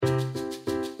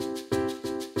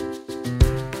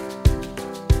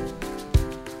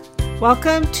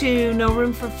Welcome to No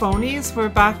Room for Phonies. We're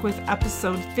back with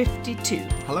episode 52.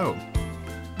 Hello.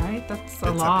 Right? That's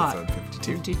a lot. Episode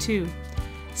 52.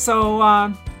 So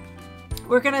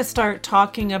we're going to start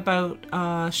talking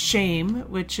about shame,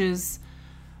 which is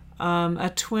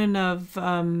a twin of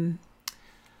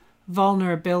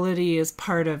vulnerability is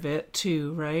part of it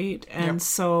too, right? And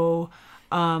so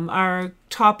our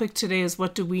topic today is,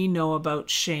 what do we know about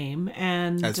shame?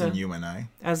 And as in you and I.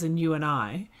 As in you and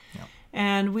I. Yep.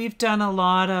 And we've done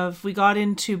we got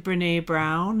into Brené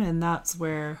Brown, and that's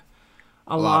where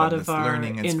a lot of our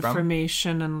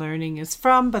information and learning is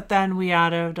from, but then we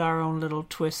added our own little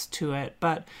twist to it.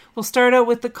 But we'll start out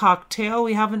with the cocktail.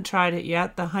 We haven't tried it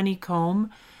yet, the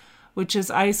honeycomb, which is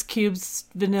ice cubes,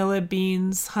 vanilla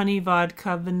beans, honey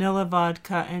vodka, vanilla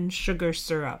vodka, and sugar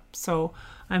syrup. So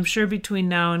I'm sure between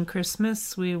now and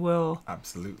Christmas we will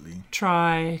absolutely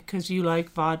try, because you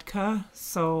like vodka.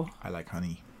 So I like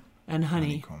honey. And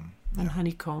honeycomb. And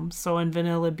honeycomb. So, and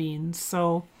vanilla beans.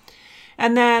 So,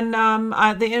 and then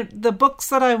the books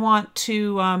that I want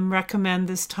to recommend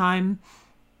this time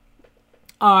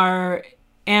are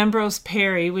Ambrose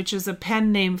Perry, which is a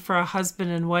pen name for a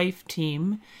husband and wife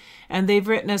team. And they've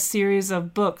written a series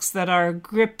of books that are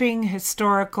gripping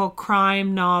historical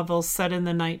crime novels set in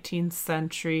the 19th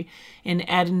century in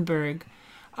Edinburgh.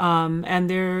 And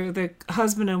the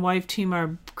husband and wife team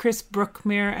are Chris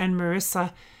Brookmere and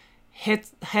Marissa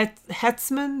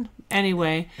Hetzman.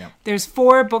 Anyway, There's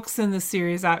 4 books in the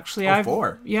series, actually. Oh,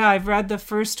 4? Yeah, I've read the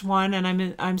first one,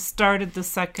 and I'm started the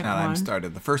second one. And I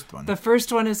started the first one. The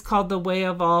first one is called The Way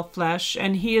of All Flesh,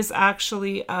 and he is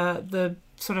actually the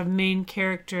sort of main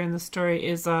character in the story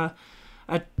is a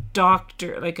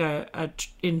doctor, like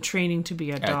in training to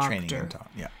be a doctor.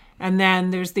 And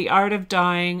then there's The Art of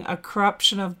Dying, A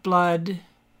Corruption of Blood,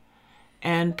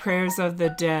 and Prayers of the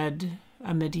Dead,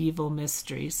 a medieval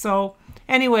mystery. So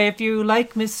anyway, if you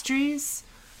like mysteries,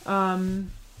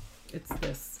 it's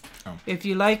this. Oh. If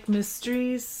you like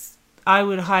mysteries, I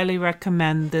would highly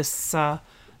recommend this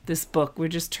book. We're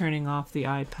just turning off the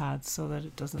iPad so that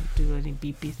it doesn't do any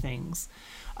beepy things.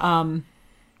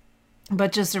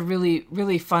 But just a really,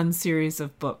 really fun series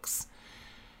of books.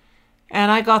 And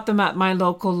I got them at my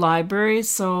local library,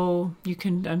 so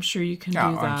I'm sure you can do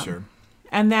that. I'm sure.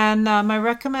 And then my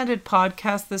recommended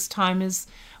podcast this time is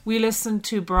we listened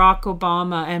to Barack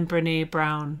Obama and Brené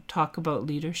Brown talk about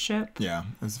leadership. Yeah,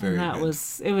 it was very good.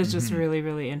 It was just really,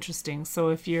 really interesting. So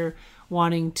if you're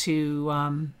wanting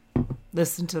to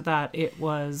listen to that, it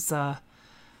was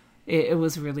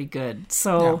really good.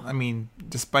 So yeah, I mean,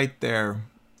 despite their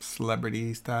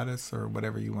celebrity status or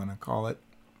whatever you want to call it,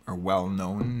 or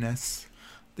well-knownness,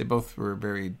 they both were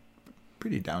pretty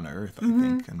down to earth, I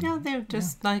think. And, they're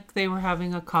just like they were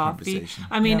having a coffee.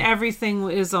 I mean, everything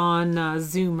is on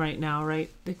Zoom right now,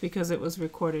 right? Because it was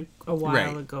recorded a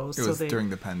while ago. It was during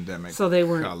the pandemic. So they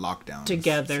weren't lockdowns,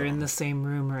 together in the same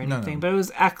room or anything. No. But it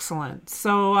was excellent.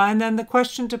 So, and then the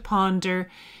question to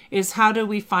ponder is, how do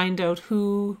we find out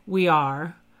who we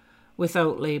are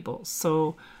without labels?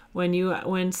 So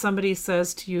when somebody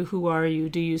says to you, "Who are you?"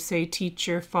 do you say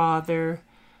teacher, father,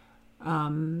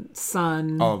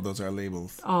 son? All of those are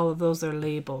labels. All of those are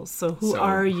labels. So who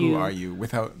are you? Who are you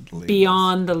without labels?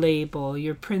 Beyond the label,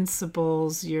 your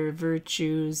principles, your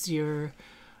virtues, your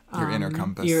inner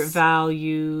compass, your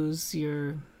values,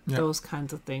 those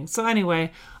kinds of things. So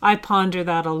anyway, I ponder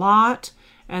that a lot,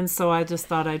 and so I just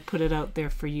thought I'd put it out there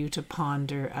for you to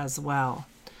ponder as well.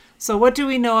 So what do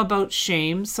we know about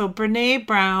shame? So Brené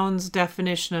Brown's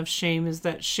definition of shame is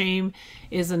that shame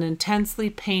is an intensely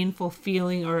painful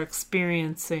feeling or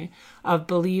experiencing of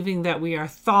believing that we are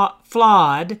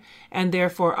flawed and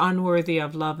therefore unworthy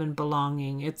of love and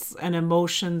belonging. It's an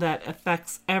emotion that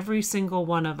affects every single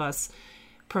one of us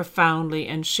profoundly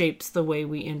and shapes the way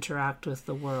we interact with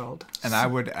the world. And I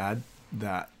would add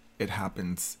that it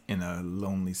happens in a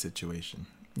lonely situation.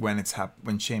 When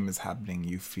shame is happening,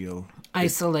 you feel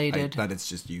isolated. That it's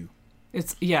just you.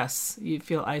 You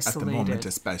feel isolated. At the moment,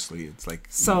 especially, it's like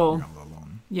you're all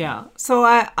alone. Yeah. So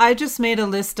I just made a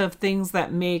list of things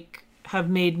that have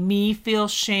made me feel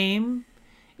shame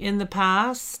in the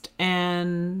past,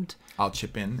 and I'll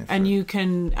chip in. You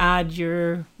can add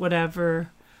your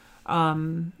whatever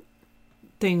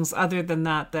things other than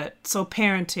that. So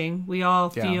parenting, we all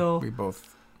feel. We both.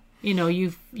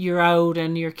 You're out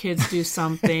and your kids do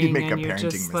something and you're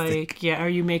just mistake. or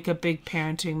you make a big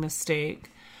parenting mistake.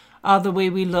 The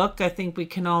way we look, I think we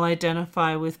can all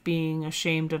identify with being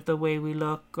ashamed of the way we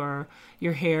look, or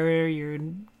your hair,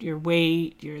 your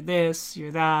weight, your this,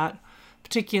 your that.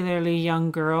 Particularly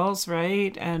young girls,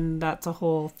 right? And that's a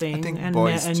whole thing. I think and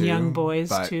boys and too, young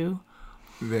boys too.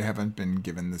 They haven't been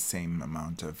given the same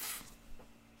amount of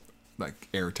like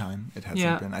airtime. It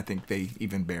hasn't been. I think they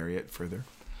even bury it further.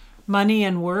 Money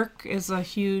and work is a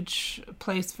huge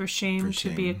place for shame to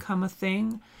become a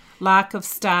thing. Lack of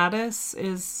status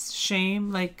is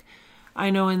shame. Like, I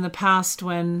know in the past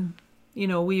when,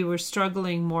 we were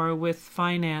struggling more with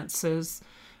finances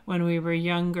when we were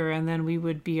younger, and then we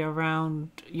would be around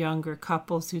younger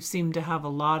couples who seemed to have a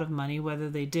lot of money, whether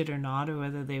they did or not, or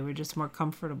whether they were just more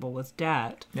comfortable with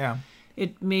debt. Yeah.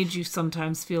 It made you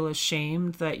sometimes feel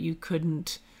ashamed that you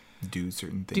couldn't do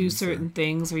certain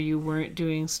things, or you weren't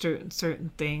doing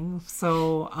certain things.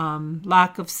 So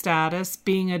lack of status,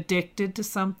 being addicted to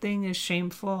something is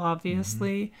shameful,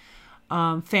 obviously.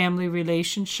 Family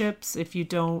relationships, if you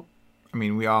don't,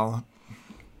 we all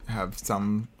have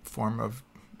some form of,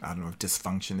 I don't know if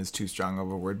dysfunction is too strong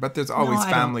of a word, but there's always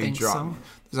family drama. So.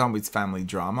 There's always family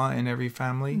drama in every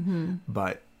family,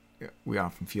 but we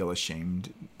often feel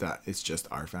ashamed that it's just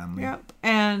our family. Yep,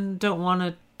 and don't want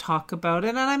to talk about it.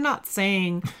 And I'm not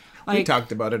saying like we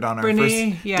talked about it on our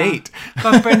first date.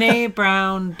 But Brene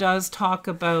Brown does talk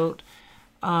about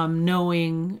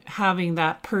having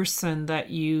that person that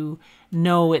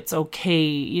it's okay.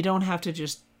 You don't have to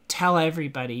just tell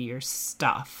everybody your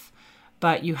stuff,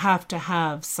 but you have to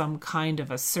have some kind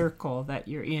of a circle that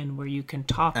you're in where you can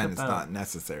talk about. And it's not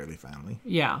necessarily family.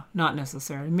 Yeah, not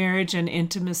necessarily. Marriage and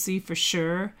intimacy for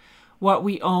sure. What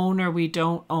we own or we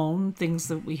don't own, things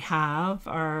that we have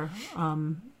are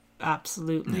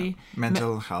absolutely. Yeah.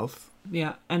 Mental health.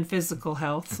 Yeah, and physical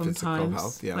health sometimes. Physical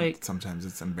health, yeah. Like, sometimes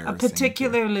it's embarrassing.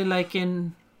 Particularly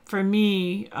for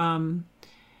me,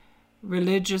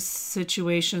 religious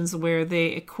situations where they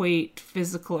equate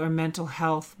physical or mental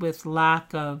health with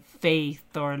lack of faith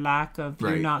or lack of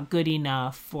you're not good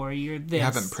enough or you're this. You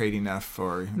haven't prayed enough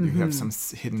or you have some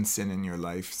hidden sin in your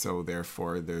life, so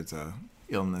therefore there's a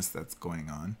illness that's going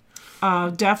on.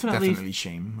 Definitely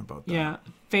shame about that. Yeah.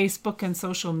 Facebook and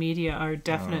social media are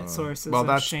definite sources of shame.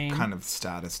 Well, that's kind of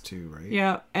status too, right?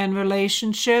 Yeah. And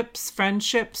relationships,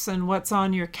 friendships, and what's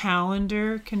on your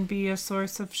calendar can be a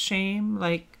source of shame.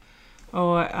 Like,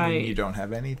 you don't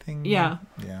have anything? Yeah.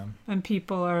 Yeah. And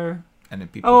people are... And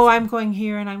people I'm going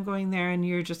here and I'm going there, and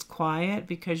you're just quiet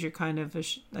because you're kind of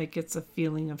it's a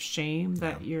feeling of shame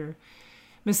that you're...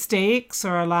 Mistakes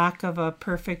or a lack of a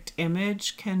perfect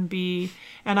image can be,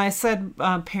 and I said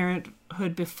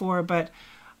parenthood before, but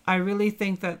I really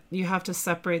think that you have to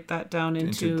separate that down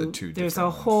into the two. There's a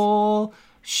whole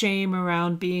shame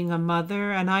around being a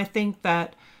mother, and I think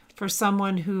that for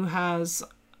someone who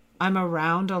I'm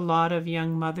around a lot of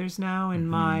young mothers now in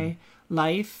my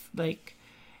life,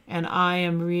 and I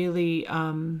am really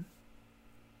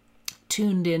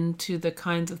tuned into the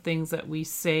kinds of things that we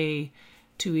say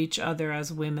to each other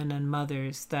as women and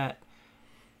mothers that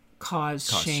cause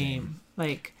shame.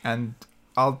 And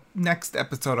next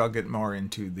episode I'll get more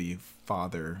into the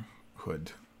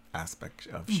fatherhood aspect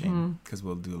of shame, because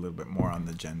we'll do a little bit more on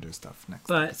the gender stuff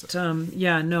next episode.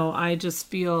 I just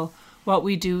feel what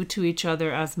we do to each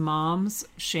other as moms,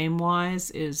 shame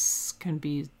wise, can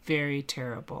be very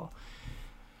terrible.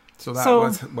 So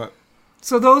was what.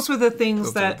 So those were the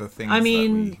things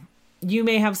you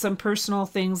may have some personal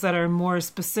things that are more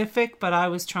specific, but I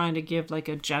was trying to give like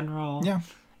a general,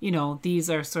 these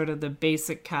are sort of the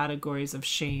basic categories of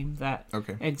shame that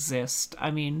exist.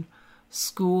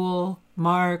 School,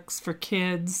 marks for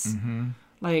kids,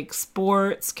 like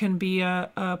sports can be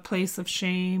a place of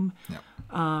shame.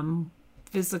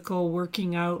 Physical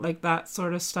working out, like that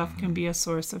sort of stuff can be a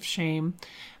source of shame.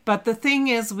 But the thing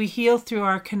is, we heal through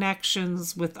our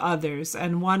connections with others.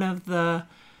 And one of the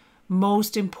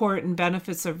most important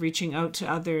benefits of reaching out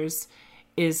to others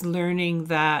is learning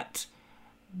that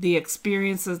the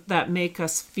experiences that make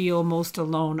us feel most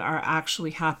alone are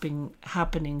actually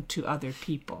happening to other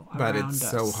people around us. But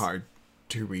it's so hard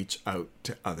to reach out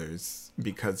to others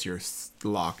because you're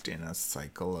locked in a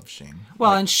cycle of shame.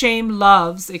 Well, and shame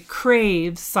it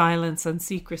craves silence and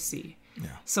secrecy.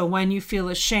 Yeah. So when you feel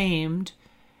ashamed,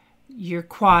 you're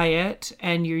quiet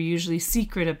and you're usually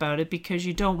secret about it because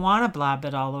you don't want to blab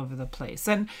it all over the place.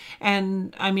 And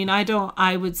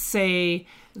I would say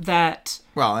that...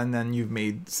 Well, and then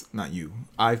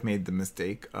I've made the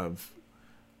mistake of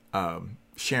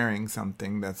sharing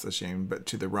something that's a shame, but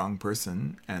to the wrong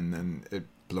person, and then it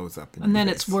blows up in your face. And then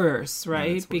it's worse,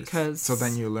 right? Because... So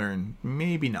then you learn,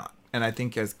 maybe not. And I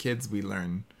think as kids, we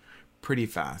learn pretty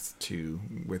fast to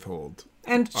withhold.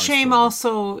 And shame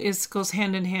also goes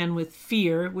hand in hand with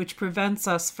fear, which prevents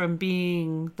us from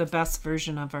being the best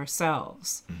version of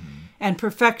ourselves. And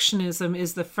perfectionism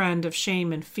is the friend of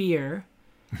shame and fear.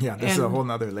 Yeah, this is a whole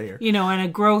nother layer. And a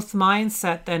growth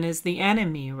mindset then is the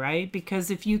enemy, right? Because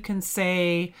if you can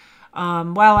say,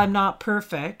 well, I'm not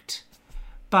perfect,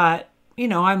 but you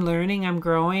know, I'm learning, I'm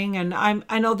growing, and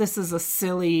I know this is a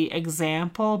silly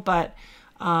example, but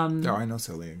there are no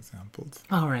silly examples.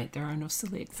 All right, there are no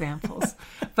silly examples.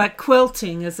 But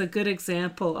quilting is a good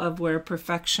example of where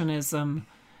perfectionism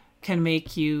can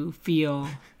make you feel.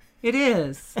 It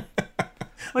is.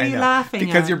 What are you laughing at?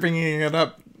 Because you're bringing it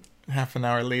up half an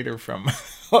hour later from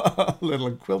a little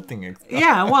quilting example.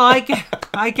 Yeah, well,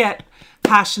 I get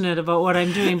passionate about what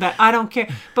I'm doing, but I don't care.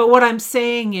 But what I'm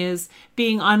saying is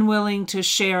being unwilling to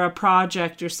share a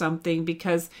project or something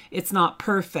because it's not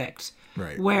perfect.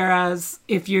 Right. Whereas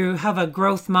if you have a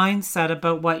growth mindset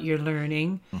about what you're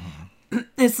learning,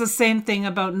 it's the same thing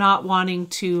about not wanting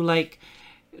to like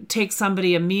take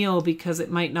somebody a meal because it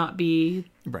might not be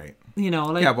right. You know,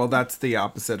 like, yeah, well, that's the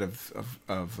opposite of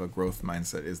a growth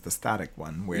mindset is the static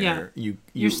one where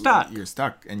you're stuck. You're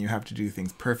stuck and you have to do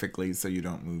things perfectly so you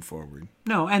don't move forward.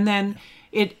 No, and then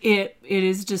it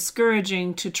is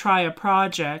discouraging to try a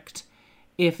project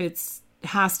if it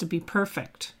has to be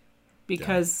perfect.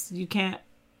 Because you can't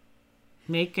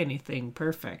make anything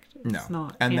perfect. It's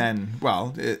not. And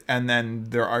then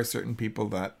there are certain people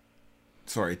that,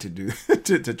 sorry to do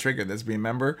to trigger this.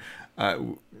 Remember,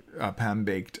 Pam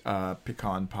baked a peach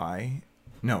pie,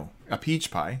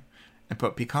 and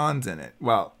put pecans in it.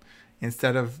 Well,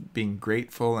 instead of being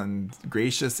grateful and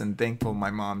gracious and thankful,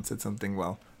 my mom said something.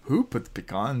 Well, who puts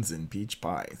pecans in peach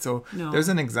pie? So there's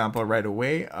an example right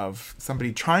away of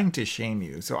somebody trying to shame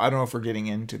you. So I don't know if we're getting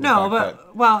into the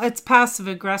well, it's passive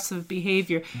aggressive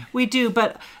behavior. We do,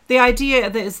 but the idea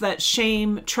is that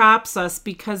shame traps us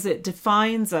because it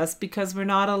defines us, because we're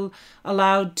not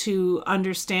allowed to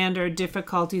understand our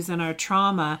difficulties and our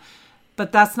trauma.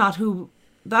 But that's not who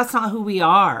we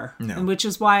are, and which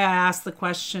is why I asked the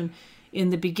question in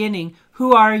the beginning,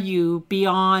 who are you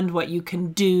beyond what you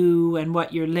can do and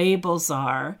what your labels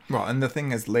are? Well, and the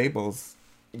thing is, labels,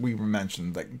 we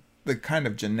mentioned, like the kind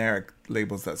of generic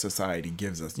labels that society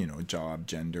gives us, you know, job,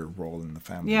 gender, role in the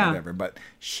family, whatever. But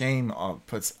shame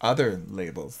puts other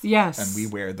labels. Yes. And we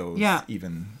wear those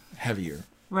even heavier.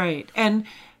 Right. And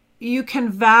you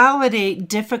can validate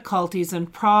difficulties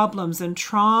and problems and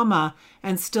trauma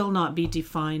and still not be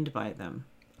defined by them.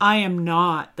 I am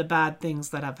not the bad things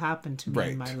that have happened to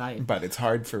me in my life. But it's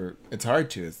hard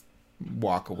to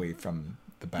walk away from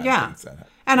the bad things that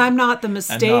happen. And I'm not the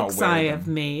mistakes I have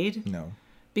made. No.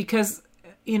 Because,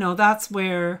 you know, that's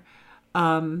where,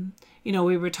 you know,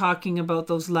 we were talking about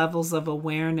those levels of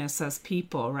awareness as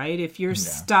people, right? If you're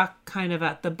stuck kind of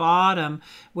at the bottom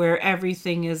where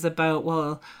everything is about,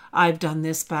 well, I've done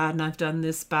this bad and I've done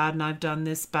this bad and I've done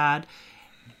this bad.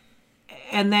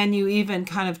 And then you even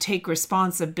kind of take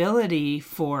responsibility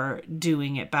for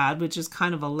doing it bad, which is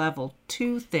kind of a level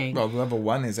 2 thing. Well, level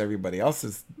 1 is everybody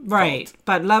else's right fault.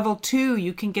 But level 2,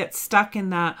 you can get stuck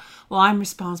in that, well, I'm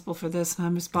responsible for this and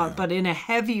I'm responsible, but in a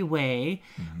heavy way,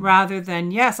 rather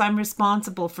than, yes, I'm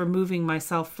responsible for moving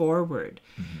myself forward.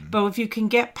 But if you can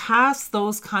get past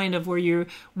those kind of where you're,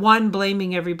 1,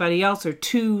 blaming everybody else, or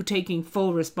 2, taking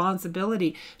full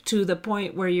responsibility, to the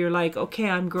point where you're like, okay,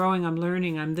 I'm growing, I'm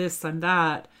learning, I'm this, I'm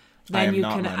that, then you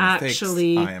can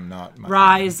actually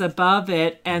rise above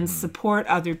it and support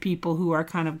other people who are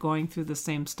kind of going through the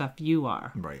same stuff you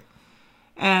are. Right.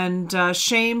 And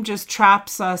shame just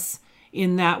traps us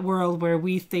in that world where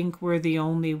we think we're the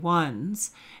only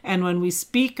ones. And when we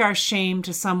speak our shame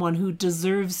to someone who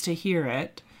deserves to hear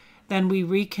it, then we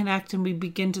reconnect and we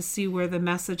begin to see where the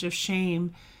message of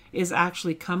shame is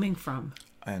actually coming from.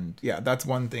 And yeah, that's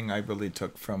one thing I really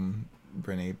took from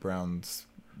Brené Brown's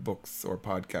books or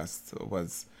podcasts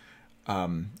was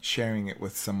sharing it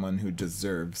with someone who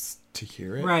deserves to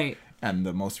hear it. Right. And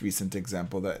the most recent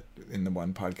example that in the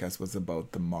one podcast was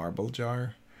about the marble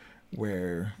jar,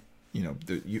 where, you know,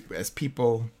 as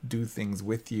people do things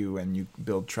with you and you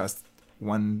build trust,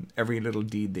 every little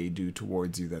deed they do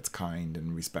towards you that's kind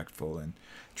and respectful and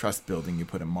trust building, you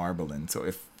put a marble in. So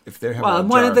if they have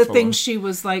one of the things she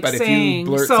was like but saying, if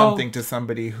you blurt something to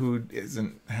somebody who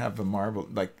doesn't have a marble,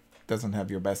 like doesn't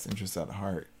have your best interest at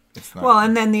heart, it's not. Well,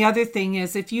 and then the other thing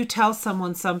is, if you tell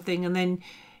someone something and then,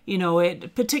 you know,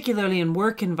 it particularly in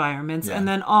work environments, and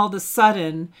then all of a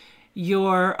sudden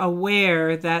you're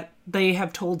aware that they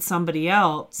have told somebody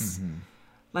else,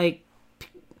 like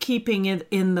keeping it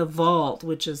in the vault,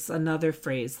 which is another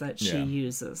phrase that she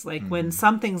uses. Like when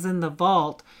something's in the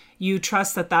vault, you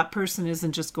trust that that person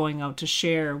isn't just going out to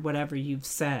share whatever you've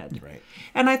said. Right.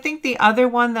 And I think the other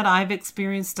one that I've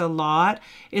experienced a lot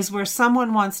is where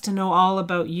someone wants to know all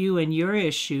about you and your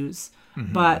issues,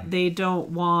 but they don't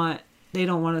want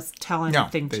to tell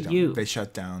anything to you. They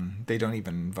shut down. They don't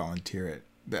even volunteer it.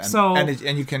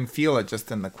 And you can feel it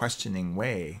just in the questioning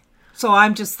way. So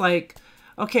I'm just like,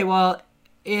 okay, well,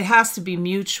 it has to be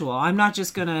mutual. I'm not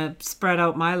just going to spread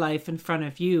out my life in front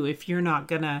of you if you're not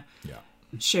going to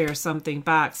share something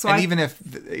back. So even if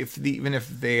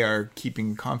they are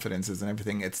keeping confidences and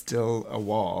everything, it's still a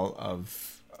wall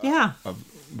of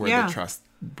where the trust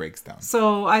breaks down.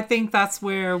 So I think that's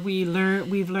where we've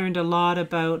learned a lot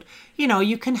about,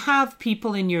 you can have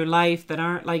people in your life that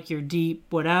aren't like your deep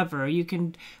whatever. You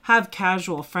can have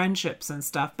casual friendships and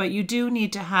stuff, but you do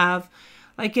need to have,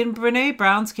 like in Brene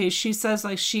Brown's case, she says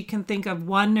like she can think of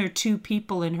 1 or 2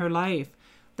 people in her life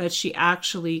that she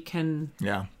actually can.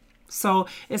 Yeah. So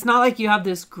it's not like you have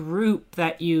this group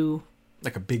that you.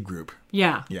 Like a big group.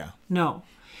 Yeah. Yeah. No.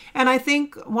 And I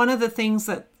think one of the things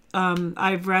that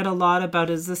I've read a lot about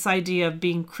is this idea of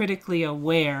being critically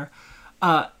aware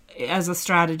as a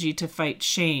strategy to fight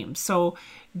shame. So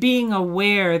being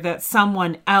aware that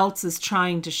someone else is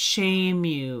trying to shame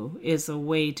you is a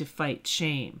way to fight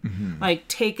shame. Mm-hmm. Like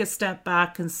take a step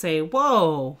back and say,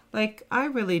 whoa, like I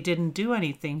really didn't do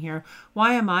anything here.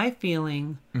 Why am I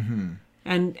feeling? Mm-hmm.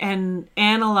 And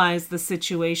analyze the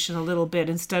situation a little bit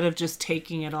instead of just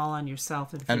taking it all on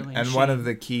yourself and feeling shame. One of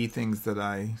the key things that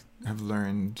I have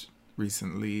learned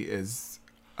recently is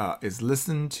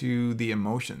listen to the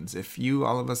emotions. If you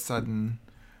all of a sudden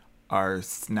are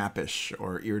snappish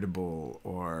or irritable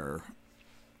or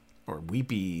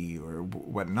weepy or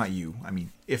what, not you, I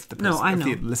mean if the person, if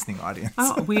the listening audience.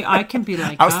 I can be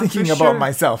like I was thinking about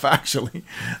myself actually,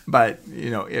 but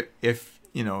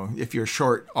if you're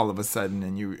short all of a sudden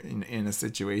and you're in a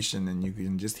situation and you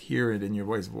can just hear it in your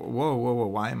voice, whoa,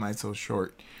 why am I so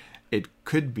short? It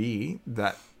could be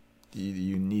that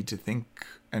you need to think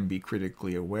and be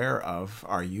critically aware of,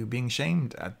 are you being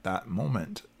shamed at that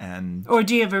moment? Or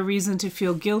do you have a reason to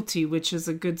feel guilty, which is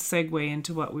a good segue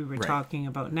into what we were talking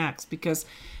about next, because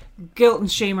guilt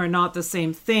and shame are not the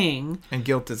same thing. And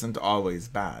guilt isn't always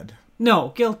bad.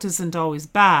 No, guilt isn't always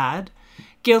bad.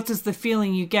 Guilt is the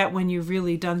feeling you get when you've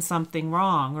really done something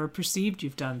wrong or perceived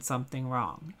you've done something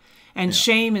wrong. And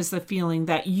shame is the feeling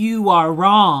that you are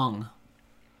wrong.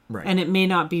 Right. And it may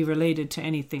not be related to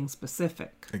anything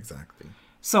specific. Exactly.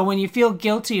 So when you feel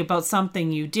guilty about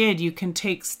something you did, you can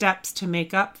take steps to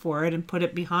make up for it and put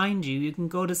it behind you. You can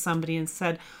go to somebody and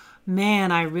said,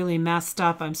 man, I really messed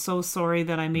up. I'm so sorry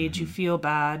that I made you feel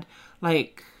bad.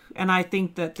 And I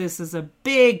think that this is a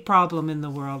big problem in the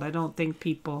world. I don't think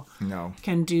people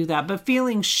can do that. But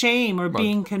feeling shame or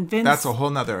being convinced... That's a whole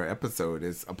nother episode,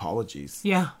 is apologies.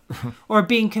 Yeah. Or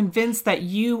being convinced that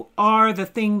you are the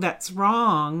thing that's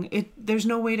wrong. There's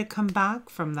no way to come back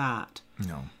from that.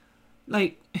 No.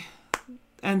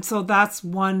 And so that's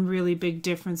one really big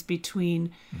difference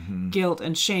between guilt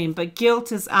and shame. But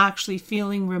guilt is actually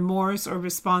feeling remorse or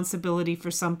responsibility for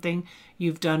something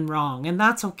you've done wrong. And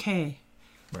that's okay.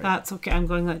 Right. That's okay. I'm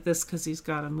going like this because he's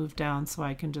got to move down so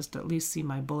I can just at least see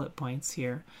my bullet points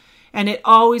here. And it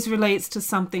always relates to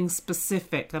something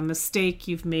specific, a mistake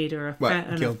you've made or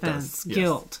an offense. Yes.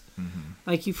 Guilt. Mm-hmm.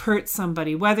 Like you've hurt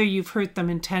somebody, whether you've hurt them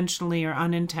intentionally or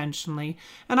unintentionally.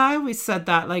 And I always said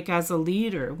that, like, as a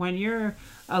leader, when you're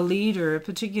a leader,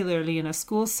 particularly in a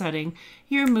school setting,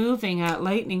 you're moving at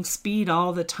lightning speed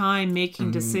all the time,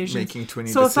 making decisions.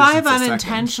 So if I've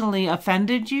unintentionally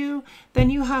offended you, then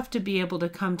you have to be able to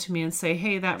come to me and say,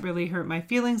 hey, that really hurt my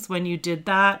feelings when you did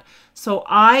that. So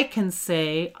I can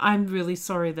say, I'm really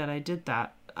sorry that I did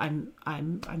that. I'm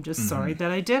just sorry that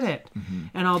I did it.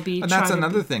 And I'll be... And that's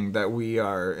another thing that we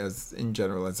are, as in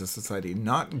general, as a society,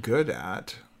 not good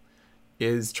at,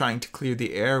 is trying to clear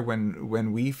the air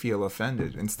when we feel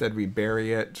offended. Instead, we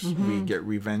bury it, we get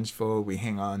revengeful, we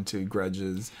hang on to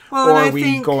grudges, or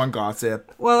we go and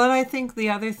gossip. Well, and I think the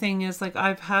other thing is, like,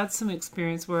 I've had some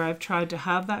experience where I've tried to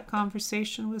have that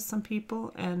conversation with some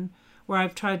people, and where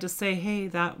I've tried to say, hey,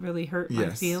 that really hurt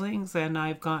my feelings, and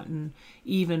I've gotten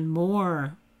even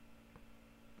more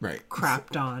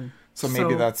crapped on. So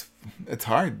maybe it's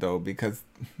hard, though, because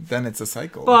then it's a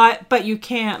cycle. But you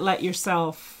can't let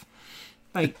yourself...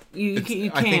 Like you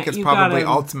can't. I think it's probably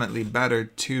ultimately better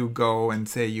to go and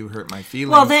say you hurt my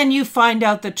feelings. Well, then you find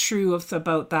out the truth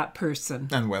about that person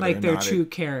and whether like their true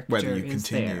character, whether you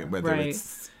continue, there, whether right?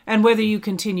 It's... and whether you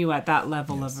continue at that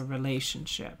level of a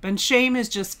relationship. And shame is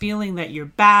just feeling that you're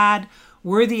bad,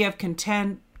 worthy of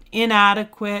contempt,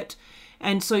 inadequate,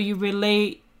 and so you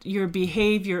relate your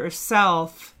behavior or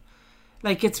self,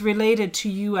 like it's related to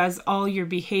you as all your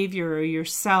behavior or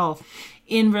yourself,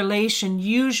 in relation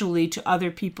usually to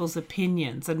other people's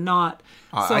opinions and not...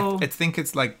 I think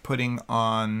it's like putting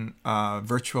on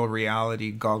virtual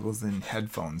reality goggles and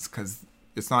headphones, because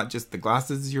it's not just the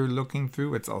glasses you're looking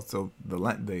through, it's also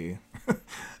the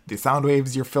the sound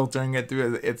waves you're filtering it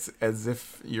through. It's as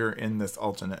if you're in this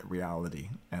alternate reality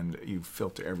and you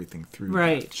filter everything through.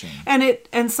 Right. That shame.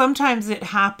 And sometimes it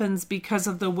happens because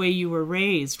of the way you were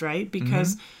raised, right?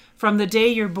 Because from the day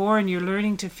you're born, you're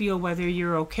learning to feel whether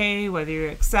you're okay, whether you're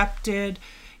accepted.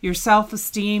 Your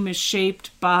self-esteem is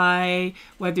shaped by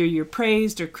whether you're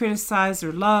praised or criticized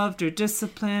or loved or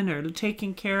disciplined or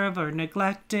taken care of or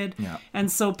neglected. Yeah.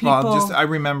 And so people... I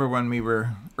remember when we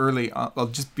were early,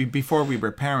 before we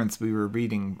were parents, we were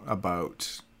reading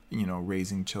about,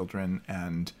 raising children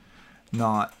and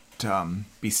not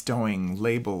bestowing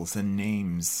labels and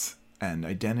names and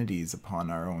identities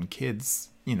upon our own kids,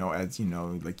 as,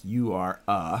 like you are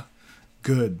a...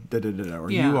 good,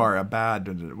 or you are a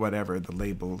bad, whatever the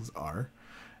labels are,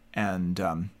 and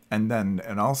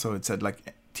also it said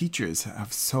like teachers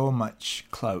have so much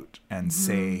clout and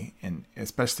say,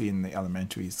 especially in the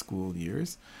elementary school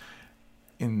years,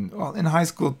 in high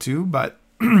school too, but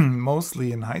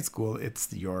mostly in high school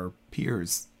it's your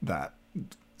peers that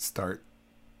start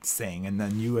saying, and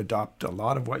then you adopt a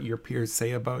lot of what your peers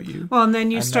say about you. Well, and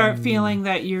then you start feeling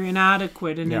that you're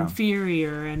inadequate and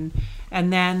inferior, and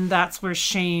then that's where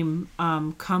shame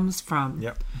comes from.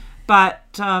 Yep.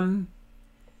 But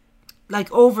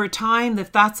like over time,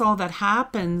 if that's all that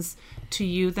happens to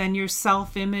you, then your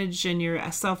self-image and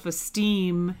your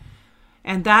self-esteem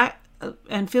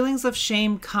and feelings of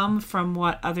shame come from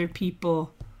what other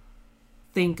people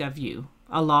think of you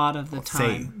a lot of the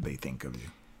time. Say they think of you.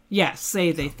 Yes,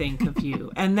 say they think of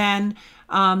you. And then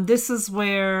this is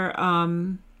where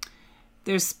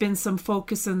there's been some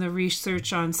focus in the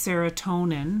research on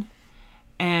serotonin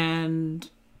and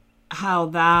how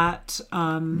that... you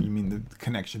mean the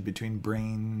connection between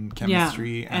brain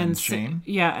chemistry and shame?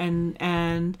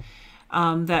 And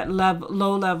that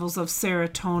low levels of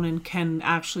serotonin can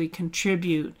actually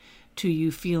contribute to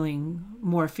you feeling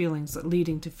more feelings,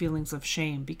 leading to feelings of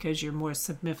shame because you're more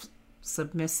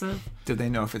submissive. Do they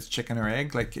know if it's chicken or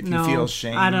egg? Like if you feel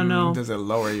shame, I don't know. Does it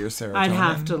lower your serotonin? I'd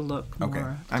have to look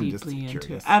more deeply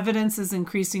into it. Evidence is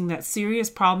increasing that serious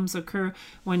problems occur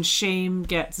when shame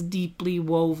gets deeply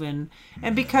woven.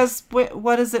 And because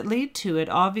what does it lead to? It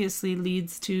obviously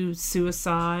leads to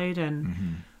suicide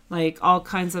and like all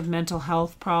kinds of mental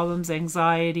health problems,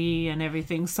 anxiety and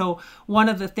everything. So one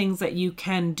of the things that you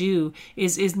can do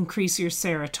is increase your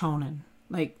serotonin.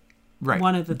 Like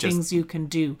one of the things you can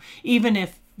do, even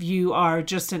if you are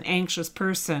just an anxious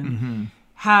person,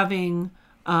 having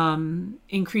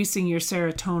increasing your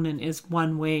serotonin is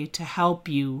one way to help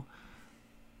your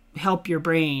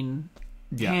brain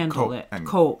handle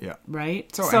cope,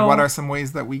 right? So and what are some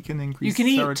ways that we can increase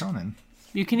serotonin?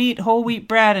 You can eat whole wheat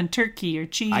bread and turkey or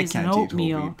cheese and oatmeal.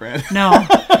 Eat whole wheat bread. No,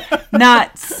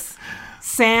 nuts,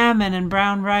 salmon and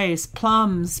brown rice,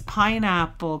 plums,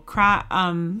 pineapple,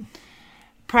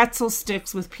 pretzel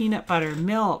sticks with peanut butter,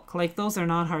 milk. Like those are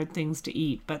not hard things to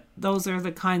eat, but those are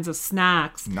the kinds of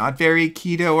snacks. Not very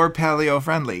keto or paleo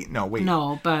friendly. No, wait.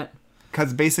 No, but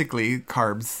because basically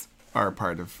carbs are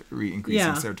part of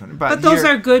increasing serotonin. But those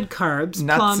are good carbs.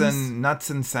 Nuts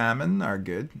and salmon are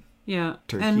good. Yeah,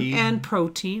 turkey and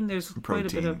protein. There's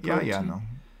quite a bit of protein. Yeah, no.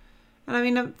 And I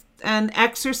mean, and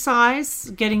exercise,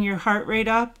 getting your heart rate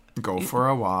up. Go for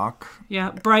a walk.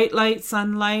 Yeah, bright light,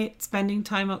 sunlight, spending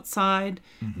time outside.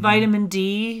 Vitamin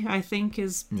D, I think,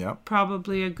 is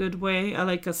probably a good way,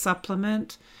 like a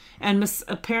supplement. And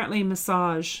apparently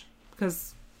massage,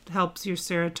 because it helps your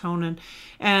serotonin.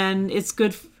 And it's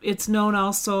good. It's known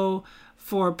also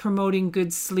for promoting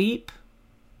good sleep.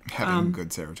 Having good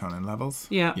serotonin levels.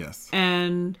 Yeah. Yes.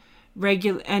 And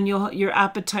your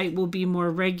appetite will be more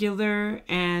regular,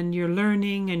 and your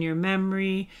learning and your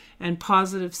memory and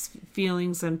positive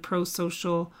feelings and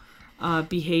pro-social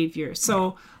behavior.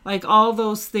 So like all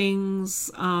those things,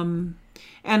 and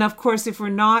of course if we're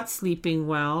not sleeping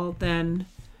well, then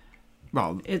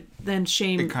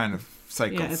shame, it kind of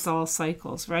cycles. Yeah, it's all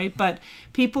cycles, right? But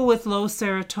people with low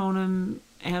serotonin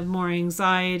have more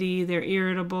anxiety, they're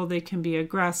irritable, they can be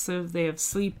aggressive, they have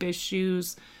sleep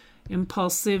issues,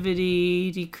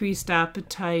 impulsivity, decreased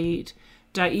appetite,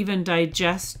 even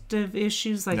digestive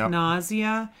issues like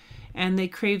nausea, and they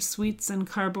crave sweets and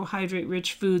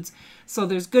carbohydrate-rich foods. So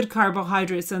there's good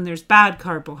carbohydrates and there's bad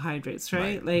carbohydrates,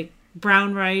 right? Like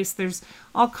brown rice, there's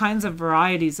all kinds of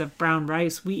varieties of brown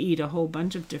rice. We eat a whole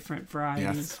bunch of different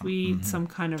varieties. Yes. We eat some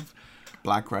kind of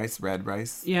black rice, red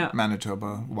rice,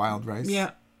 Manitoba wild rice.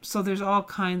 Yeah. So there's all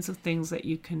kinds of things that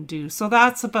you can do. So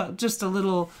that's about just a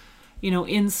little,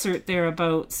 insert there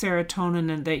about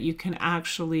serotonin, and that you can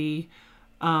actually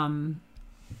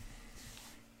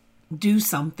do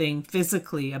something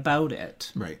physically about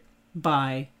it. Right.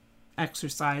 By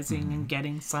exercising and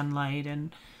getting sunlight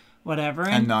and whatever.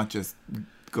 And not just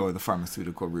go the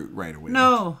pharmaceutical route right away.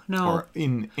 No. Or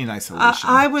in isolation.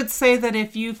 I would say that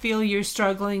if you feel you're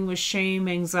struggling with shame,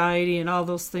 anxiety, and all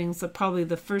those things, that probably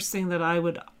the first thing that I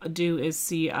would do is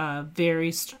see a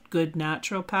very good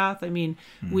naturopath. I mean,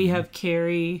 we have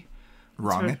Carrie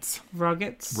Rongitz.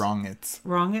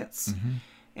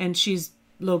 And she's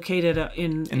located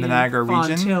in the Niagara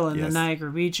region. Hill in the Niagara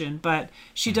region, but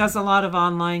she does a lot of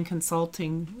online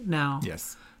consulting now.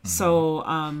 Yes. So,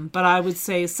 but I would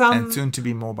say and soon to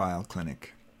be mobile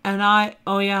clinic. And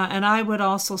I would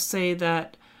also say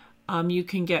that you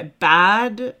can get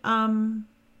bad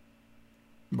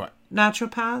what?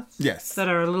 Naturopaths. Yes. That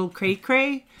are a little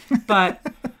cray-cray, but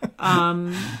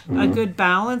a good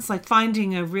balance, like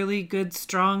finding a really good,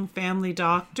 strong family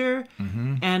doctor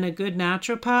and a good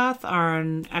naturopath are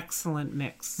an excellent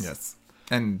mix. Yes.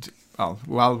 And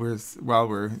while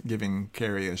we're giving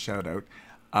Carrie a shout out,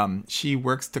 she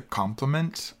works to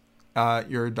complement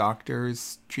your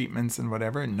doctor's treatments and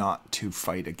whatever, not to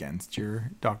fight against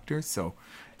your doctor. So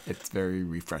it's very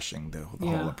refreshing, the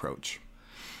whole approach.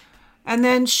 And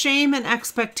then shame and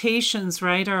expectations,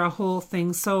 right, are a whole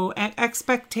thing. So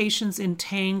expectations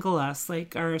entangle us,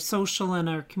 like our social and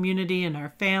our community and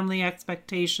our family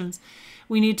expectations.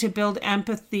 We need to build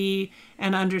empathy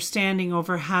and understanding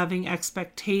over having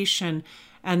expectation,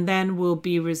 and then we'll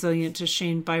be resilient to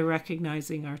shame by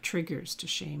recognizing our triggers to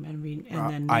shame and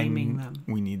then naming them.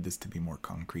 We need this to be more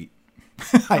concrete.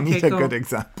 I need a good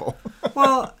example.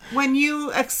 Well, when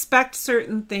you expect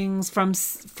certain things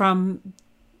from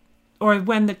or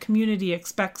when the community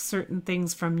expects certain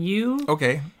things from you,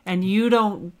 and you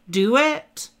don't do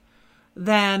it,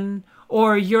 then,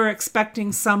 or you're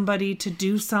expecting somebody to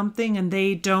do something and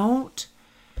they don't,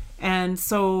 and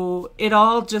so it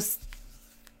all just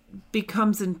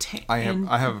becomes intense. I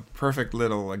have a perfect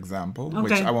little example,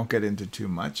 which I won't get into too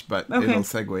much, but it'll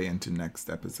segue into next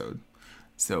episode.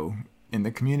 So in the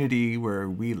community where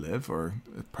we live, or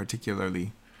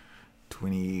particularly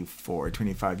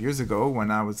 25 years ago when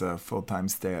I was a full-time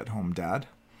stay-at-home dad,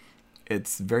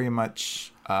 it's very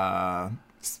much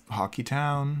hockey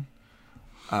town.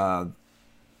 The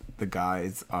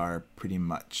guys are pretty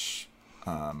much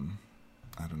I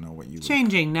don't know what you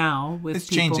changing now with it's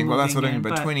changing. Well, that's what I mean.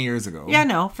 But 20 years ago, yeah,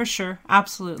 no, for sure,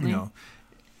 absolutely.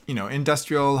 You know,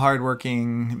 industrial,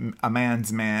 hardworking, a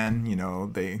man's man. You know,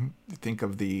 they think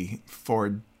of the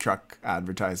Ford truck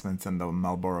advertisements and the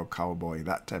Marlboro cowboy,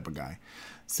 that type of guy.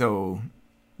 So,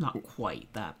 not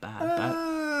quite that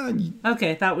bad, but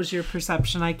okay, that was your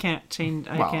perception. I can't change.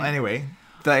 Anyway,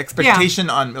 the expectation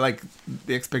on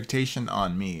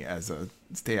me as a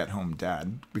stay-at-home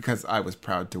dad, because I was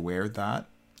proud to wear that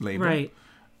label, right?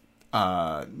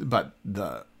 But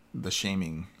the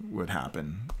shaming would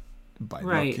happen. By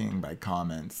looking, by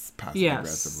comments, passive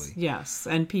aggressively. Yes,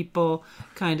 and people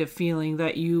kind of feeling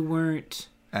that you weren't.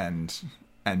 And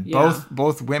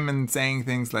both women saying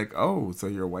things like, "Oh, so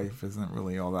your wife isn't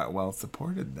really all that well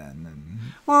supported then."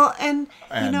 And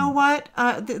you know what?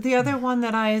 The other one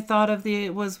that I thought of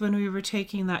was when we were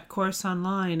taking that course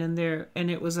online, and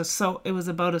it was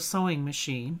about a sewing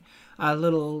machine. A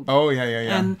little. Oh yeah.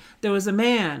 And there was a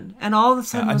man, and all of a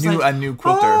sudden a new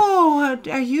quilter. Oh,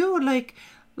 are you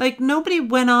like nobody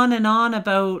went on and on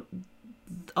about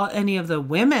any of the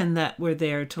women that were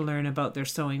there to learn about their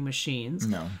sewing machines.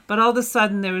 No. But all of a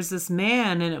sudden there was this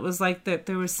man, and it was like that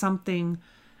there was something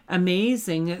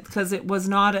amazing, because it's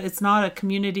not a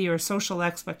community or social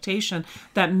expectation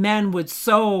that men would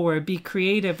sew or be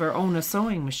creative or own a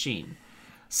sewing machine.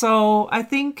 So I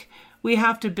think we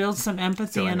have to build some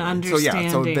empathy and understanding.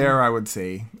 So there I would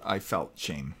say I felt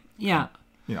shame. Yeah.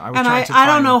 You know, I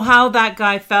don't know how that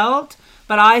guy felt,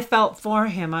 but I felt for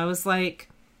him. I was like,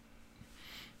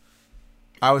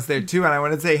 I was there too, and I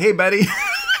want to say, "Hey, buddy,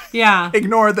 yeah,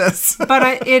 ignore this."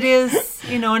 But it is,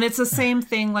 and it's the same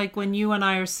thing. Like when you and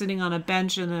I are sitting on a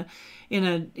bench in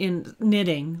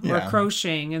knitting or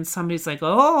crocheting, and somebody's like,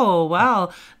 "Oh,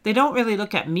 wow," they don't really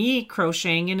look at me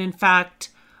crocheting, and in fact,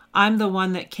 I'm the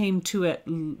one that came to it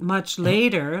much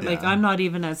later. Yeah. Like I'm not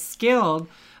even as skilled,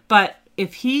 but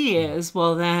if he is,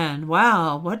 well then,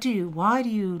 wow, why do you,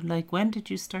 like, when did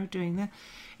you start doing that?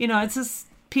 It's just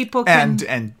people can...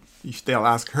 And they'll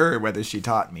ask her whether she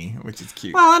taught me, which is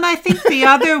cute. Well, and I think the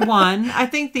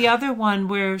other one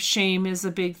where shame is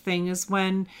a big thing is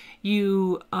when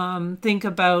you think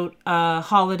about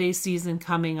holiday season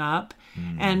coming up,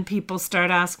 and people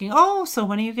start asking, oh, so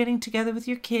when are you getting together with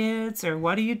your kids, or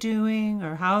what are you doing,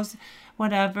 or how's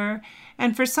whatever.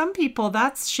 And for some people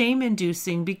that's shame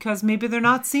inducing because maybe they're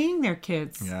not seeing their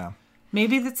kids. Yeah.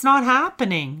 Maybe that's not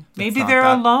happening. Maybe they're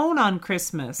alone on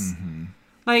Christmas. Mm-hmm.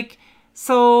 Like,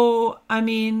 so, I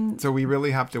mean... So we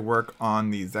really have to work on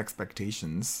these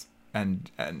expectations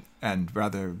and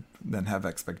rather than have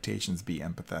expectations, be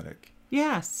empathetic.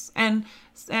 Yes. And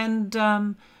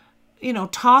you know,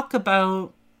 talk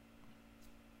about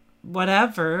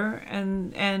whatever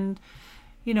and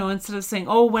you know, instead of saying,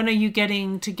 oh, when are you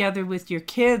getting together with your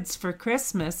kids for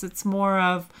Christmas? It's more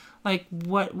of like,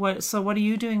 what are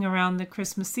you doing around the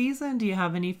Christmas season? Do you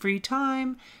have any free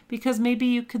time? Because maybe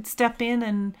you could step in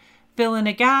and fill in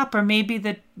a gap, or maybe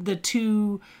the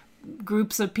two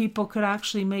groups of people could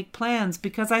actually make plans,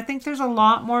 because I think there's a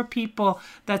lot more people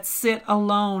that sit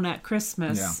alone at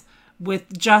Christmas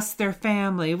with just their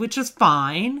family, which is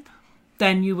fine,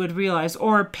 than you would realize,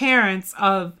 or parents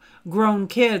of grown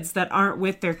kids that aren't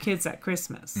with their kids at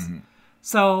Christmas. Mm-hmm.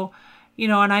 So, you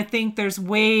know, and I think there's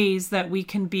ways that we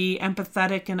can be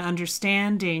empathetic and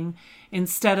understanding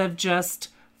instead of just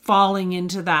falling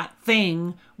into that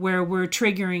thing where we're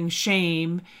triggering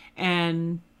shame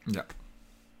and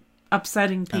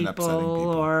upsetting people,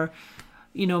 or,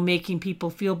 you know, making people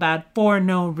feel bad for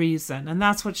no reason. And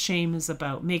that's what shame is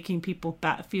about, making people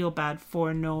feel bad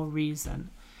for no reason.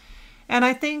 And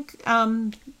I think,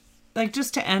 like,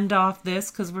 just to end off this,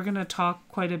 because we're going to talk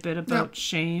quite a bit about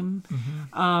shame,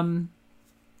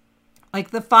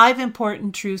 like, the 5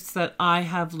 important truths that I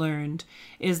have learned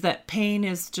is that pain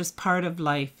is just part of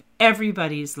life,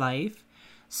 everybody's life.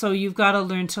 So you've got to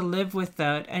learn to live with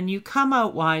that, and you come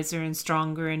out wiser and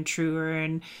stronger and truer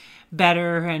and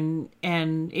better, and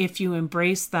if you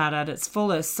embrace that at its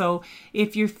fullest. So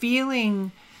if you're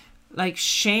feeling like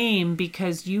shame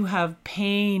because you have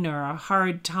pain or a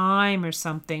hard time or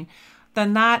something,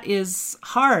 then that is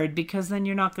hard, because then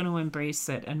you're not going to embrace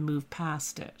it and move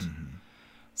past it. Mm-hmm.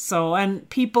 So, and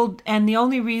the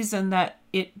only reason that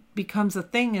it becomes a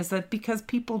thing is that because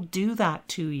people do that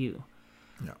to you.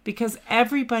 Yeah. Because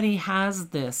everybody has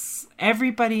this.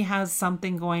 Everybody has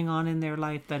something going on in their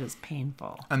life that is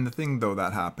painful. And the thing, though,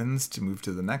 that happens, to move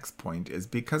to the next point, is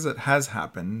because it has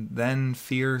happened, then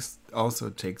fear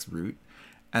also takes root.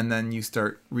 And then you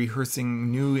start rehearsing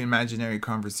new imaginary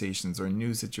conversations or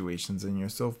new situations, and you're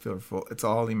so fearful. It's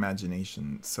all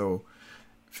imagination. So,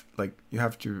 like, you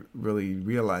have to really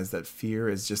realize that fear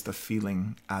is just a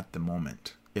feeling at the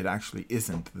moment. It actually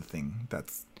isn't the thing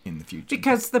that's in the future,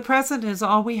 because the present is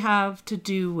all we have to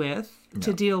deal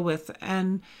with,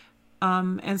 and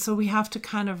so we have to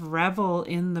kind of revel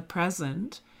in the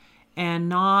present and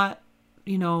not,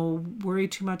 you know, worry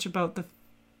too much about the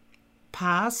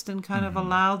past, and kind of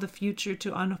allow the future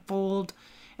to unfold.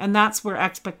 And that's where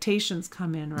expectations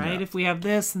come in, right? If we have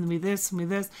this and we this and we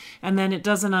this, and then it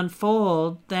doesn't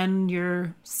unfold, then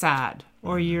you're sad,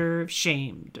 or you're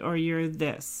shamed, or you're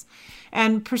this.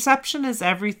 And perception is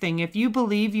everything. If you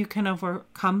believe you can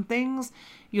overcome things,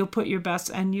 you'll put your best,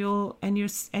 and you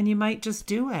might just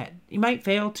do it. You might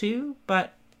fail too,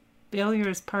 but failure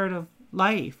is part of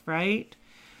life, right?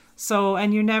 So,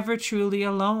 and you're never truly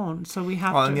alone. So we have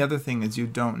to... Well, and the other thing is, you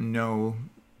don't know...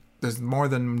 There's more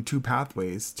than 2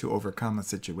 pathways to overcome a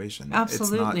situation.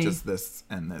 Absolutely. It's not just this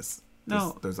and this.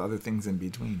 There's other things in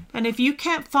between. And if you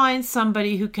can't find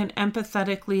somebody who can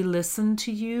empathetically listen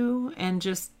to you and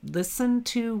just listen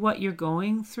to what you're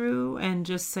going through and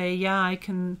just say, yeah, I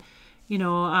can, you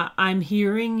know, I'm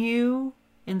hearing you,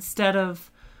 instead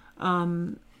of,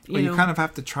 you kind of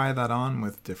have to try that on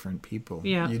with different people.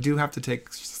 Yeah. You do have to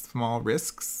take small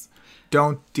risks.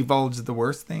 Don't divulge the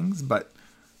worst things, but...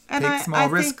 Take small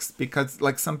risks, because,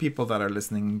 like, some people that are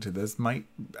listening to this might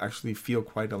actually feel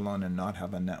quite alone and not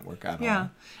have a network at all. Yeah.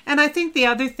 And I think the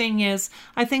other thing is,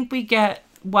 I think we get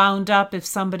wound up if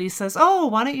somebody says, oh,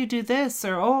 why don't you do this?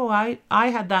 Or, oh, I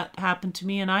had that happen to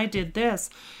me and I did this.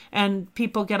 And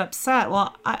people get upset.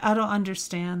 Well, I don't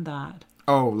understand that.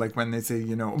 Oh, like when they say,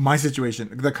 you know, my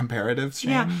situation, the comparative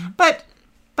shame. Yeah. But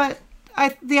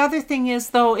the other thing is,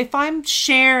 though, if I'm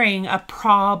sharing a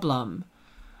problem,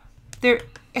 it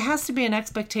has to be an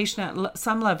expectation at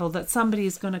some level that somebody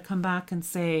is going to come back and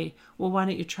say, well, why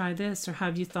don't you try this? Or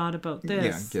have you thought about this?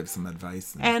 Yeah, give some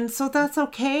advice. And so that's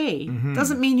okay. Mm-hmm.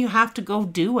 Doesn't mean you have to go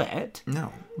do it.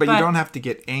 No, but you don't have to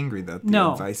get angry that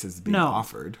the advice is being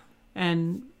offered.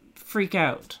 And freak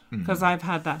out, because I've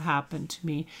had that happen to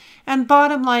me. And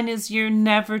bottom line is, you're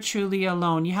never truly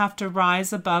alone. You have to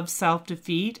rise above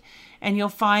self-defeat, and you'll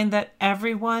find that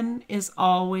everyone is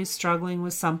always struggling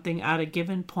with something at a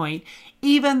given point,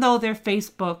 even though their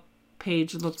Facebook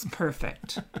page looks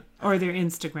perfect, or their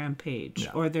Instagram page,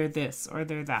 or they're this, or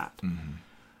they're that. Mm-hmm.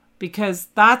 Because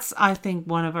that's, I think,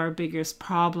 one of our biggest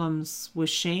problems with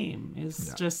shame,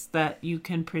 is just that you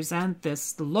can present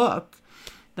this look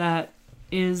that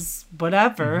is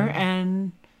whatever.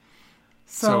 And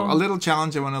so a little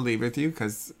challenge I want to leave with you,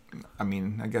 because I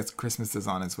mean, I guess Christmas is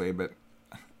on its way, but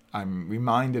I'm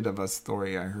reminded of a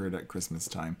story I heard at Christmas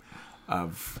time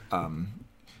of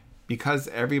because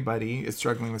everybody is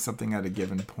struggling with something at a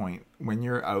given point. When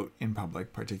you're out in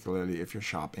public, particularly if you're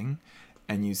shopping,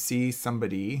 and you see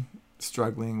somebody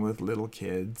struggling with little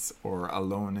kids or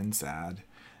alone and sad,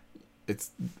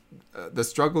 it's the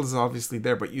struggle is obviously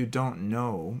there, but you don't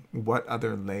know what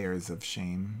other layers of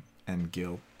shame and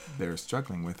guilt they're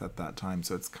struggling with at that time.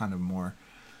 So it's kind of more,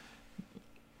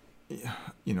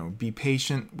 you know, be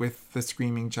patient with the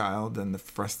screaming child and the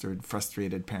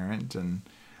frustrated parent, and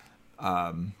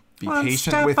be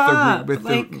patient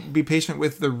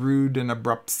with the rude and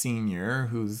abrupt senior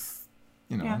who's,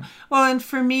 you know. Yeah. Well, and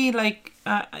for me, like,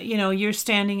 you know, you're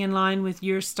standing in line with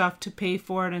your stuff to pay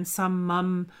for it, and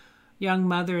some young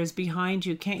mother is behind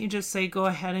you. Can't you just say, go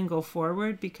ahead and go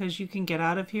forward, because you can get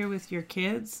out of here with your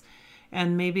kids,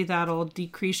 and maybe that'll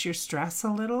decrease your stress a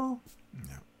little.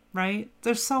 Yeah. Right?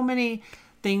 There's so many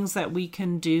things that we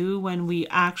can do when we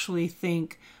actually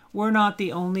think we're not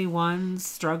the only ones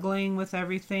struggling with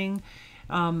everything.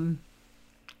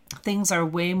 Things are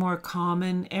way more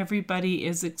common. Everybody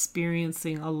is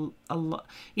experiencing a lot.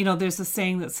 You know, there's a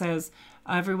saying that says,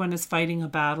 everyone is fighting a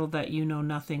battle that you know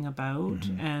nothing about.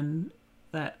 And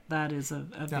that is a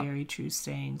very true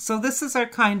saying. So this is our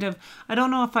kind of, I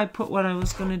don't know if I put what I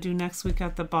was going to do next week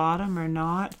at the bottom or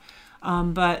not.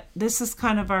 But this is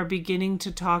kind of our beginning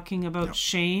to talking about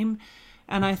shame.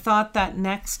 And I thought that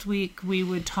next week we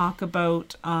would talk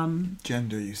about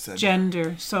gender, you said.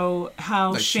 Gender. So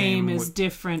how like shame is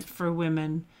different for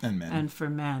women and for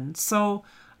men. So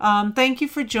thank you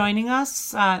for joining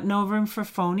us at No Room for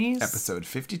Phonies. Episode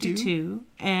 52.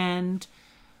 And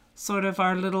sort of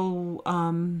our little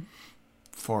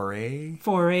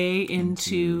foray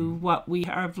into what we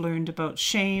have learned about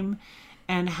shame,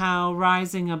 and how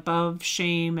rising above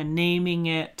shame and naming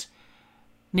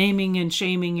and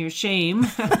shaming your shame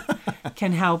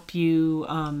can help you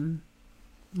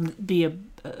be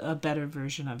a better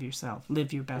version of yourself,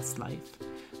 live your best life.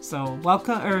 So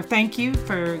thank you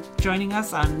for joining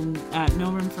us at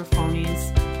No Room for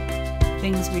Phonies,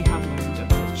 Things We Have Learned.